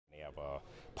a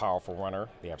powerful runner.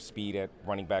 They have speed at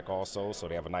running back also, so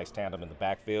they have a nice tandem in the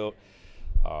backfield.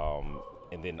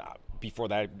 And then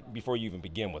before you even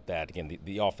begin with that, again,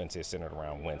 the offense is centered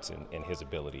around Wentz and his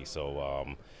ability.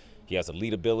 So he has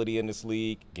elite ability in this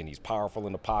league. Again, he's powerful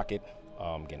in the pocket.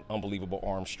 Again, unbelievable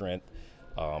arm strength,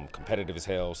 competitive as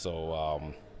hell.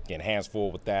 So again, hands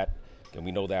full with that. Again,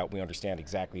 we know that. We understand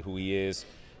exactly who he is.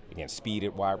 Again, speed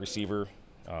at wide receiver.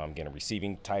 Again, a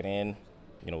receiving tight end,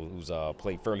 who's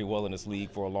played fairly well in this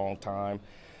league for a long time.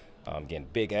 Again,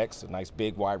 Big X, nice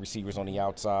big wide receivers on the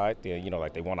outside. They,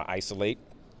 like they want to isolate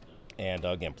and,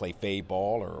 again, play fade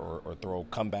ball or throw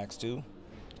comebacks too.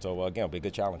 So, again, it'll be a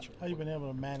good challenge. How you been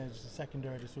able to manage the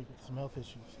secondary this week with some health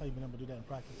issues? How you been able to do that in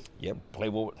practice? Yeah,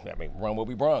 run what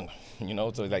we brung,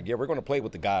 So, we're going to play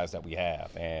with the guys that we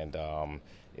have. And,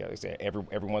 like I said,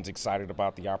 everyone's excited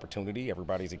about the opportunity.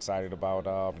 Everybody's excited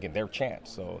about, again, their chance.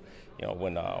 So,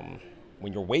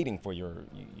 when you're waiting for your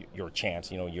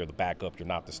chance, you're the backup, you're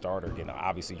not the starter. Again,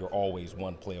 obviously, you're always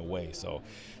one play away. So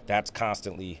that's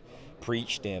constantly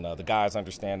preached, and the guys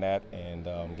understand that. And,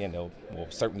 again, we'll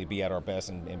certainly be at our best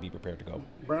and be prepared to go.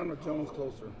 Brown or Jones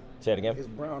closer? Say it again? Is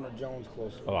Brown or Jones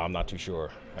closer? Oh, I'm not too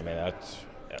sure.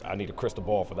 I need a crystal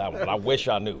ball for that one, but I wish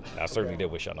I knew. I certainly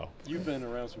did wish I knew. You've been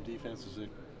around some defenses that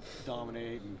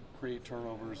dominate and create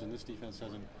turnovers, and this defense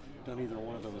hasn't done either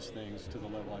one of those things to the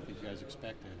level I think you guys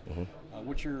expected. Mm-hmm.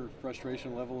 What's your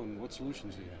frustration level, and what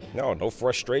solutions do you have? No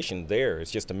frustration there.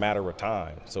 It's just a matter of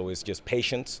time. So it's just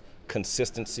patience,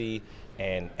 consistency,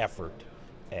 and effort.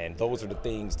 And those are the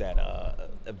things that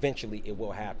eventually it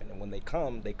will happen. And when they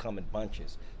come in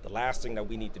bunches. The last thing that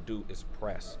we need to do is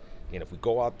press. And if we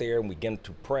go out there and we get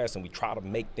to press and we try to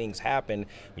make things happen,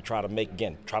 we try to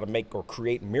make or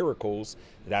create miracles,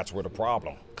 that's where the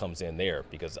problem comes in there,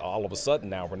 because all of a sudden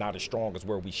now we're not as strong as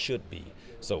where we should be.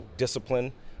 So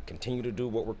discipline, continue to do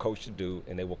what we're coached to do,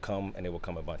 and they will come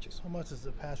in bunches. How much does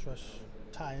the pass rush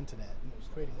tie into that,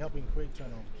 helping create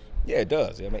turnovers? Yeah, it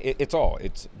does.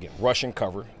 It's again, rush and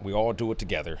cover. We all do it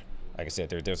together. Like I said,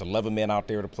 there's 11 men out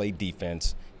there to play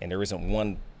defense, and there isn't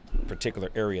one particular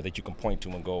area that you can point to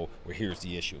and go, well, here's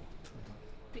the issue.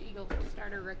 The Eagles will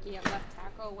start a rookie at left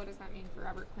tackle. What does that mean for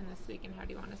Robert Quinn this week, and how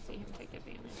do you want to see him take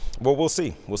advantage? Well, we'll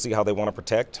see. We'll see how they want to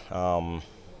protect.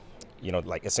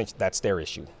 Essentially, that's their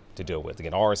issue to deal with.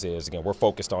 Again, ours is, we're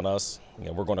focused on us.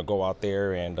 We're going to go out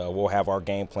there and we'll have our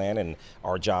game plan, and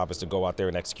our job is to go out there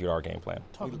and execute our game plan.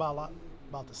 Talk about a lot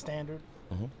about the standard.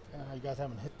 Mm-hmm. You guys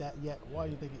haven't hit that yet. Why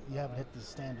do you think you haven't hit the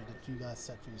standard that you guys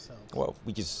set for yourselves? Well,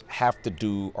 we just have to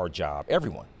do our job.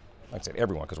 Everyone, like I said,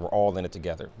 everyone, because we're all in it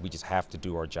together. We just have to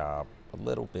do our job a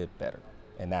little bit better,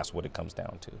 and that's what it comes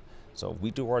down to. So if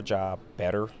we do our job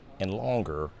better and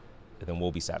longer, then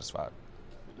we'll be satisfied.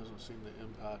 It doesn't seem the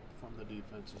impact from the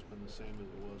defense has been the same as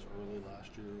it was early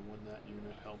last year when that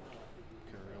unit helped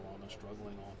carry along a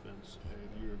struggling offense.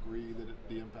 Do you agree that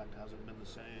the impact hasn't been the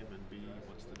same, and B,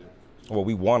 what's the difference? Well,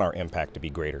 we want our impact to be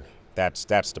greater. That's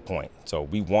the point. So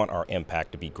we want our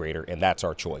impact to be greater, and that's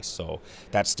our choice. So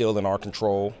that's still in our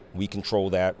control. We control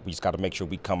that. We just got to make sure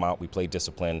we come out, we play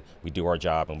discipline, we do our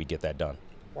job, and we get that done.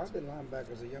 Why the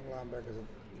linebackers, the young linebackers,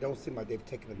 it don't seem like they've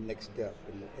taken the next step?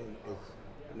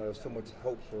 And there's so much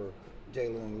hope for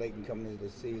Jalen and Leighton coming into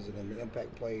this season, and the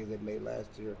impact plays they made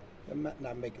last year, they're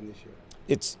not making this year.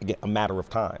 It's, again, a matter of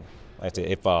time. Like I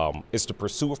said, if it's the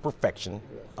pursuit of perfection.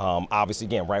 Obviously,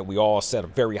 again, right, we all set a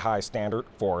very high standard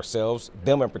for ourselves,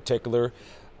 them in particular,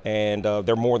 and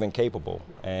they're more than capable.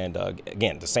 And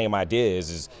again, the same idea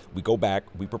is we go back,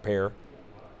 we prepare,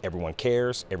 everyone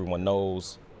cares, everyone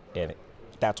knows, and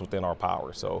that's within our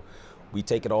power. So we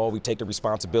take it all, we take the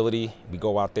responsibility, we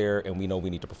go out there, and we know we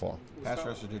need to perform. Pass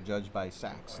rushers are judged by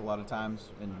sacks a lot of times,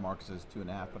 and Marcus is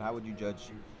 2.5, but how would you judge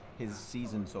his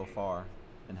season so far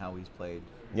and how he's played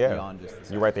beyond just the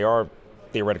sacks? You're right, they are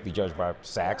theoretically judged by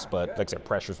sacks, but like I said,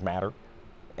 pressures matter,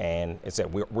 and it's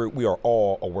that we are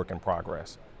all a work in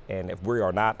progress. And if we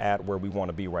are not at where we want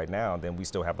to be right now, then we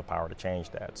still have the power to change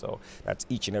that. So that's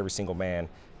each and every single man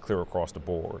clear across the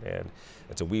board. And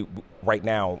so we right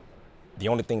now, the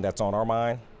only thing that's on our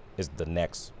mind is the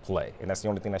next play. And that's the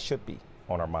only thing that should be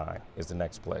on our mind is the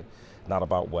next play. Not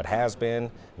about what has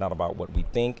been, not about what we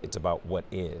think, it's about what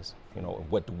is.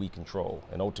 What do we control?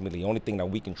 And ultimately, the only thing that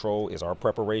we control is our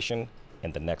preparation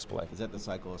and the next play. Is that the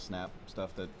cycle of snap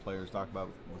stuff that players talk about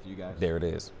with you guys? There it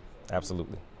is.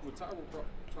 Absolutely. With Tyron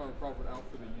Crawford out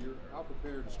for the year, how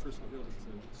prepared is Tristan Hill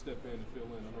to step in and fill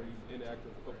in? I know he's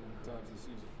inactive a couple of times this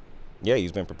season. Yeah,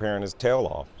 he's been preparing his tail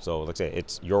off. So like I said,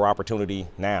 it's your opportunity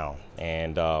now,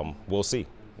 and we'll see.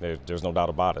 There's no doubt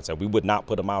about it. So we would not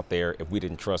put him out there if we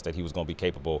didn't trust that he was going to be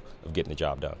capable of getting the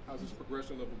job done. How's his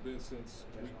progression level been since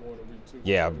week 1 or week 2?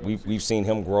 Yeah, we've seen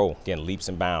him grow, again, leaps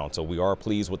and bounds. So we are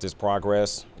pleased with his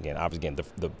progress. Again, obviously,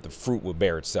 the fruit will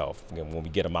bear itself, again, when we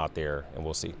get him out there, and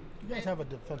we'll see. You guys have a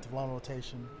defensive line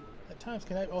rotation. At times,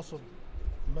 can that also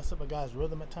mess up a guy's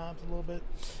rhythm at times a little bit?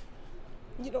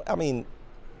 I mean,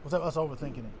 was that us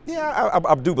overthinking it? Yeah,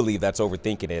 I do believe that's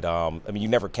overthinking it. I mean, you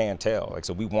never can tell.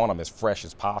 So we want them as fresh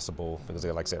as possible because,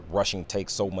 like I said, rushing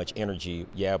takes so much energy.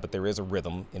 Yeah, but there is a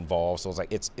rhythm involved. So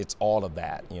it's all of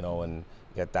that, and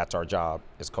that's our job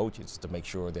as coaches, to make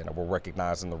sure that we're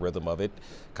recognizing the rhythm of it,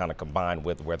 kind of combined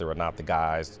with whether or not the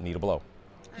guys need a blow.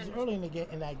 Because early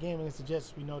in that game against the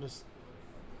Jets, we noticed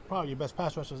probably your best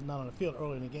pass rusher is not on the field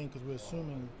early in the game because we're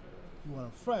assuming you want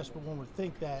him fresh. But one would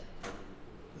think that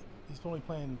he's only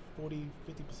playing 40,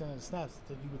 50% of the snaps,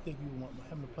 that you would think you would want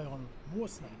him to play on more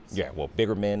snaps. Yeah, well,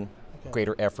 bigger men,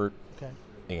 greater effort. Okay.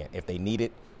 And if they need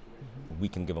it, we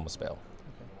can give them a spell.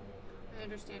 I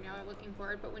understand y'all are looking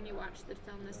forward, but when you watched the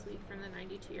film this week from the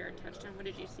 92-yard touchdown, what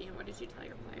did you see and what did you tell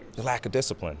your players? The lack of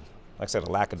discipline. Like I said,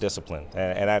 a lack of discipline,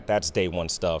 and that's day one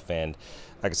stuff. And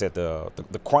like I said, the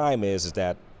crime is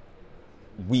that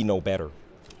we know better,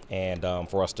 and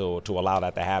for us to allow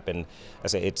that to happen, I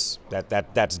say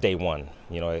that's day one.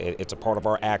 It's a part of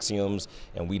our axioms,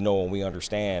 and we know and we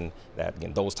understand that,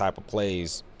 again, those type of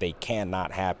plays, they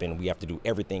cannot happen. We have to do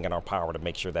everything in our power to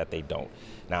make sure that they don't.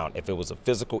 Now, if it was a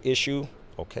physical issue,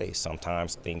 okay,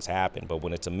 sometimes things happen, but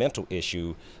when it's a mental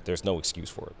issue, there's no excuse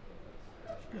for it.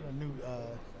 You got a new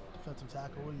defensive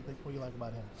tackle. What do you think? What do you like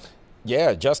about him?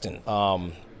 Yeah, Justin.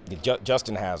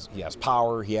 Justin has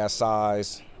power. He has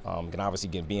size. And obviously,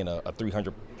 again, being a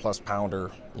 300-plus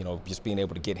pounder, just being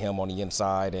able to get him on the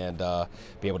inside and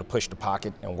be able to push the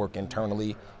pocket and work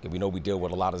internally. And we know we deal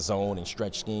with a lot of zone and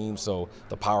stretch schemes, so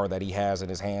the power that he has in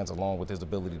his hands, along with his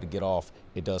ability to get off,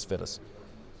 it does fit us.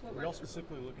 Are y'all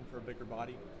specifically looking for a bigger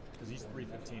body? Because he's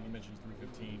 315. You mentioned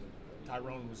 315.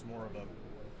 Tyrone was more of a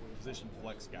position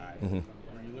flex guy.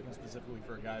 Are you looking specifically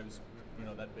for a guy who's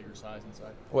that bigger size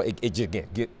inside? Well,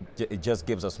 it just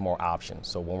gives us more options.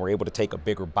 So when we're able to take a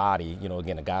bigger body,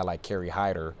 again, a guy like Kerry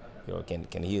Hyder,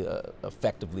 can he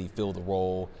effectively fill the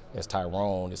role as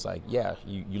Tyrone? It's like, yeah,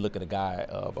 you look at a guy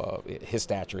of his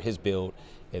stature, his build,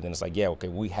 and then it's like, yeah, okay,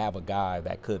 we have a guy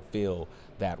that could fill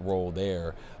that role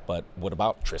there. But what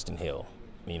about Tristan Hill?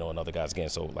 And other guys, again.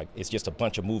 So, it's just a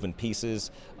bunch of moving pieces.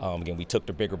 Again, we took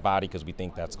the bigger body because we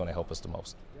think that's going to help us the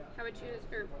most. How would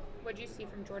what did you see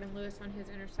from Jordan Lewis on his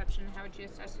interception? How would you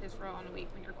assess his role in a week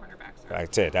when your cornerbacks are? Like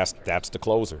I said, that's the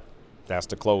closer. That's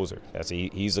the closer.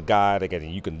 He's a guy that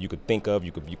you could think of.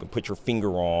 You can put your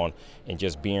finger on, and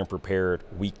just being prepared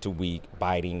week to week,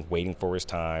 biting, waiting for his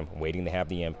time, waiting to have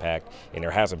the impact. And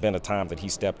there hasn't been a time that he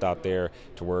stepped out there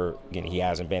to where, again, he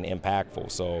hasn't been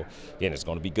impactful. So again, it's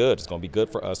going to be good. It's going to be good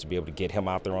for us to be able to get him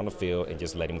out there on the field and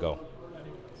just let him go.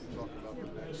 Talking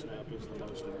about the next snap is the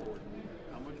most important.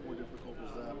 How much more difficult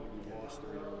is that when you lost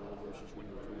 3-0 versus when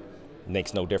you're 3-0?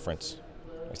 Makes no difference.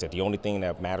 Like I said, the only thing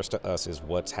that matters to us is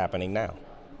what's happening now.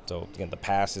 So again, the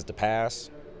past is the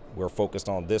past. We're focused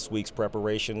on this week's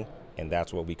preparation, and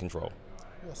that's what we control.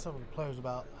 We got several players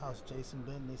about how's Jason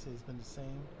been. They say it's been the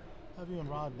same. How have you and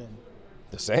Rod been?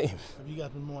 The same. Have you guys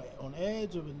been more on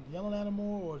edge or been yelling at him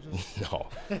more, or just? No,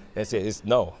 that's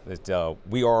it.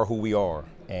 We are who we are,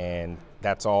 and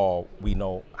that's all we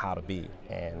know how to be.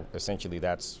 And essentially,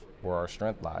 that's where our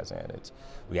strength lies in.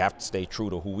 We have to stay true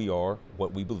to who we are,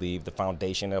 what we believe, the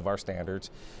foundation of our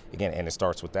standards. Again, and it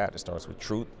starts with that. It starts with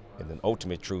truth, and then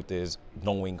ultimate truth is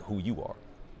knowing who you are.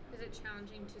 Is it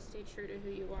challenging to stay true to who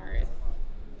you are if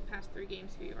the past 3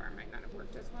 games who you are might not have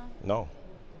worked as well? No.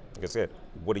 Like I said,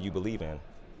 what do you believe in?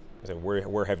 I said,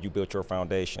 where have you built your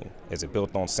foundation? Is it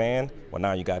built on sand? Well,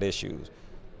 now you got issues.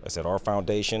 I said, our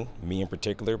foundation, me in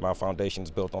particular, my foundation is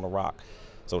built on a rock.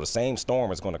 So the same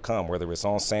storm is going to come, whether it's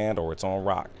on sand or it's on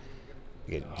rock.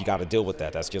 You got to deal with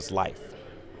that. That's just life.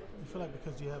 You feel like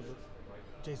because you have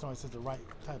Jason always says the right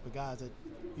type of guys that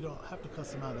you don't have to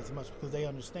cuss them out as much because they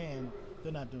understand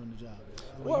they're not doing the job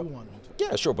the way you want them to.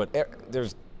 Yeah, sure, but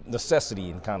there's necessity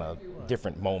in kind of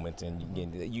different moments, and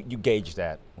you gauge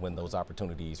that when those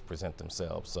opportunities present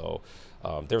themselves. So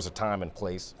there's a time and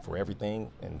place for everything,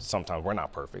 and sometimes we're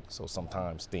not perfect, so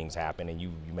sometimes things happen and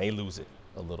you may lose it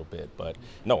a little bit. But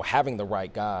no, having the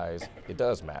right guys, it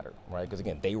does matter, right? Because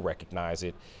again, they recognize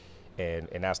it, and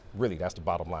that's the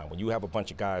bottom line. When you have a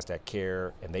bunch of guys that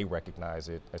care and they recognize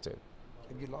it, that's it.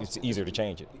 It's easier to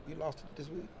change it. You lost it this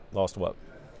week? Lost what?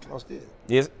 Lost it.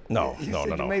 Is no, You no, said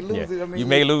no, no. You may lose Yeah. it. I mean, you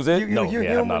may lose it. You Yeah,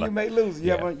 human, not a- you may lose it. You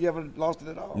yeah. haven't lost it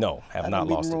at all. No, have not not in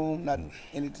the lost living it. room,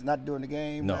 not not during the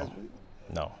game. No. Last week.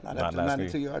 No, Not not after last the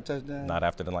week. 92-yard touchdown. Not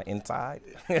after the inside.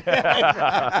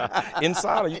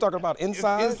 Inside? Are you talking about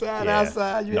inside? Inside,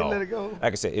 outside, you no. didn't let it go.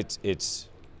 Like I said, it's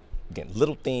again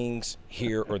little things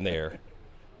here or there.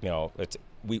 You know,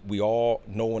 we all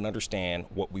know and understand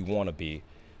what we want to be,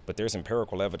 but there's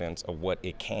empirical evidence of what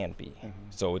it can be.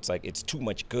 So it's like it's too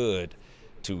much good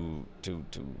to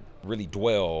really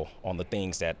dwell on the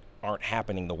things that aren't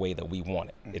happening the way that we want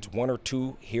it. It's one or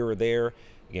two here or there.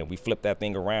 Again, we flip that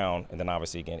thing around, and then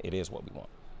obviously, again, it is what we want.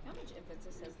 How much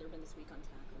emphasis has there been this week on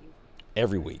tackling?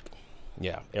 Every week.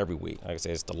 Yeah, every week. Like I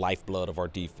said, it's the lifeblood of our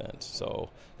defense. So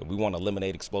if we want to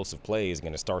eliminate explosive plays,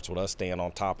 again, it starts with us staying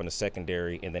on top in the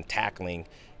secondary, and then tackling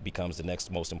becomes the next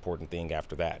most important thing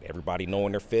after that. Everybody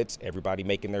knowing their fits, everybody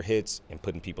making their hits, and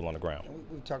putting people on the ground.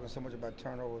 We're talking so much about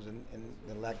turnovers and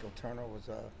the lack of turnovers.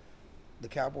 The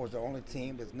Cowboys are the only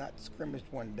team that's not scrimmaged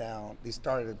one down. They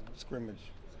started a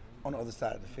scrimmage on the other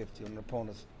side of the 50, on the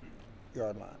opponent's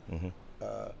yard line.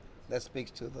 That speaks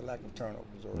to the lack of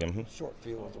turnovers or short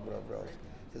fields or whatever else.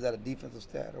 Is that a defensive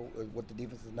stat or what the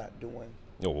defense is not doing?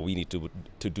 No, well, we need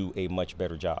to do a much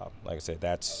better job. Like I said,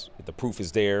 the proof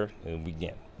is there, and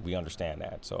we understand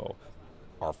that. So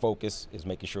our focus is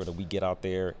making sure that we get out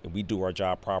there and we do our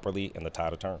job properly, and the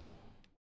tide will turn.